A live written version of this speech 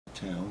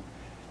town,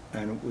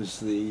 and it was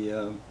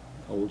the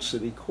old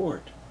city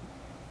court.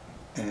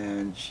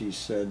 And she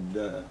said,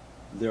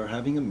 they're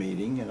having a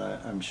meeting, and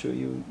I'm sure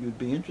you'd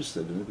be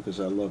interested in it because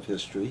I love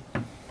history.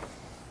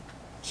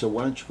 So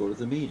why don't you go to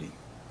the meeting?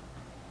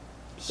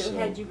 So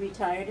had you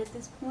retired at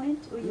this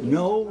point? Or you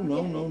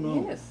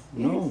No. Yes.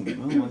 No,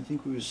 I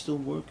think we were still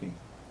working.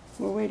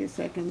 Well, wait a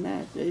second.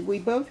 We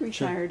both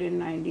retired in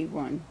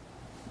 '91.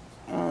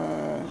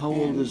 How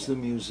old is the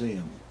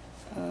museum?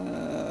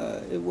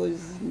 It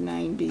was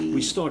 90.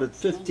 We started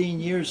 15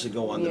 years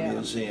ago on the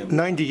museum.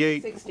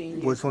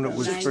 98 was when it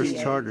was first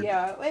chartered.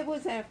 Yeah, it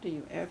was after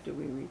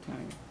we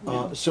retired.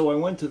 Yeah. So I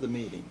went to the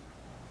meeting,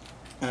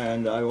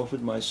 and I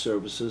offered my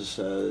services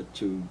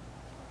to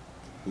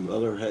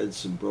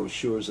letterheads and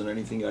brochures and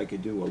anything I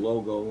could do, a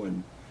logo,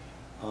 and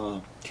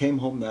came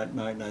home that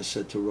night and I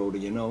said to Rhoda,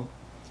 you know,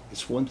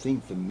 it's one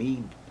thing for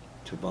me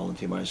to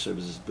volunteer my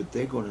services, but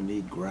they're going to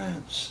need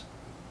grants.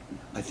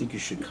 I think you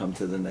should come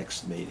to the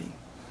next meeting.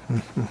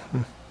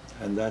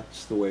 And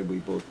that's the way we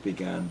both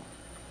became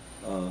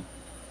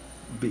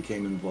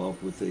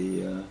involved with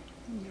the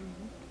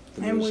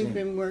and museum. we've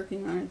been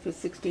working on it for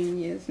 16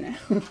 years now.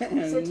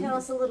 So tell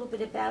us a little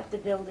bit about the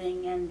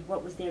building and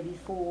what was there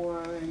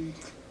before and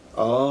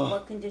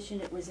what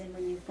condition it was in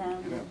when you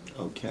found it.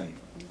 Okay.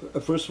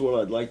 First of all,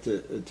 I'd like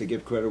to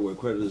give credit where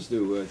credit is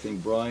due. I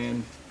think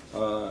Brian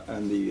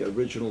and the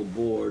original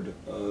board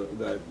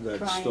that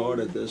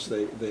started this,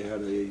 they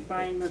had a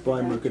Brian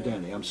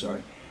Mercadante. I'm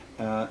sorry.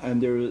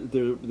 And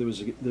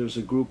there's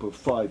a group of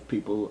 5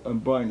 people,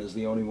 and Brian is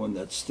the only one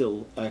that's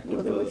still active.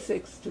 Well, there were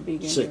 6 to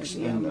begin with. 6,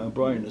 and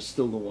Brian is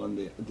still the one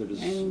that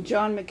is. And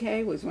John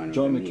McKay was one of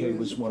John them. McKay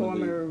was one of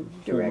the former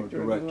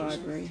director of the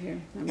library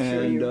here. I'm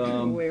sure you're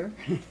aware.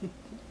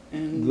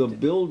 And the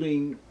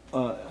building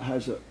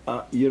has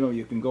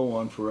you can go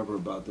on forever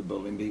about the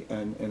building,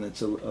 and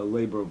it's a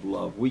labor of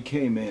love. We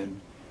came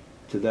in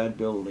to that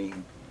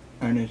building,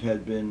 and it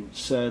had been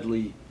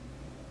sadly,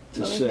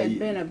 it had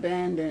been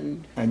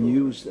abandoned and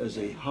used as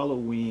a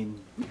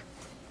Halloween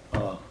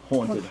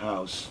haunted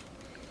house.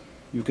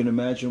 You can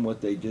imagine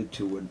what they did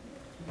to it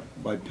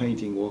by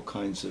painting all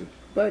kinds of.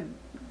 But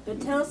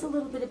tell us a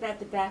little bit about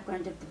the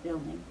background of the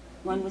building.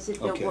 When was it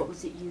built? Okay. What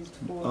was it used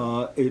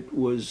for? It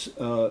was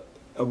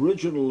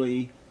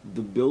originally,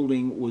 the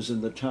building was in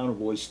the town of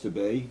Oyster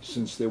Bay,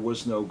 since there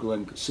was no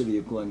city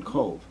of Glen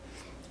Cove,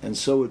 and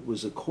so it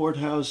was a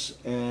courthouse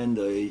and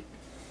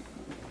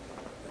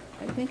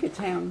I think a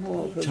town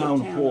hall for town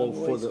the town hall of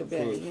for Oyster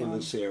Bay,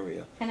 this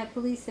area. And a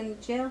police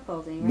and jail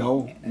building, right?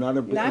 No, not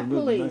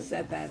police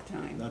at that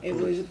time. Not it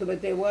police. was,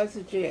 but there was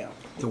a jail.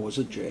 There was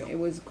a jail. It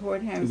was a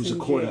courthouse. It was a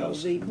and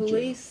courthouse jail. The and jail.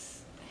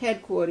 police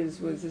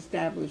headquarters was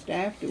established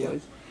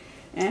afterwards,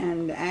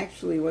 and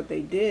actually, what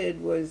they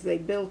did was they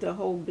built a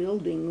whole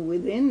building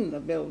within the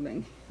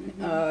building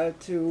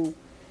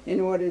in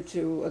order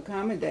to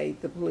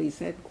accommodate the police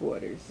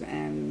headquarters,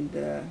 and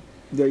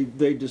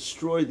They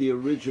destroyed the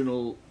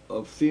original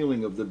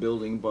feeling of the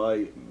building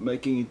by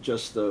making it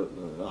just a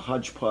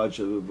hodgepodge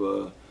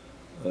of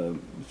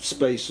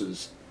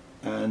spaces,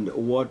 and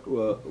what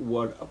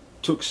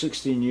took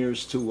 16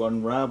 years to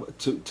unravel,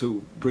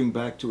 to bring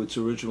back to its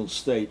original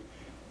state,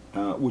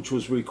 which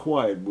was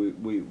required.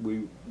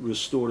 We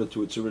restored it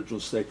to its original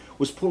state.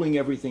 Was pulling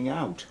everything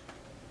out,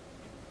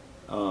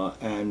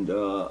 and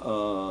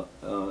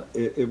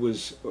it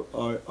was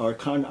I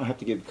have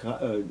to give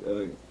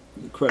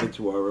credit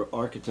to our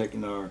architect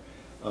and our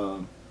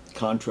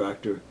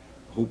contractor,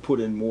 who put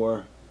in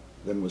more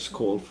than was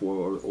called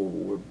for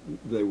or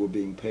they were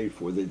being paid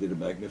for. They did a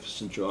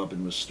magnificent job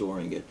in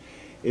restoring it.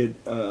 It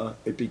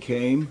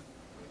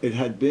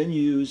had been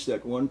used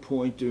at one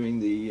point during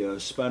the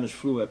Spanish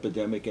flu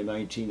epidemic in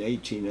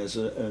 1918 as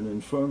an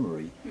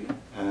infirmary,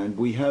 and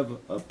we have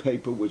a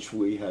paper which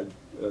we had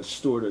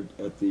stored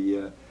at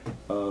the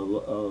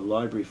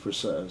library for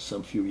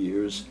some few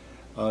years,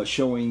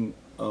 showing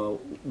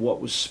what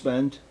was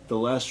spent, the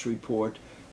last report,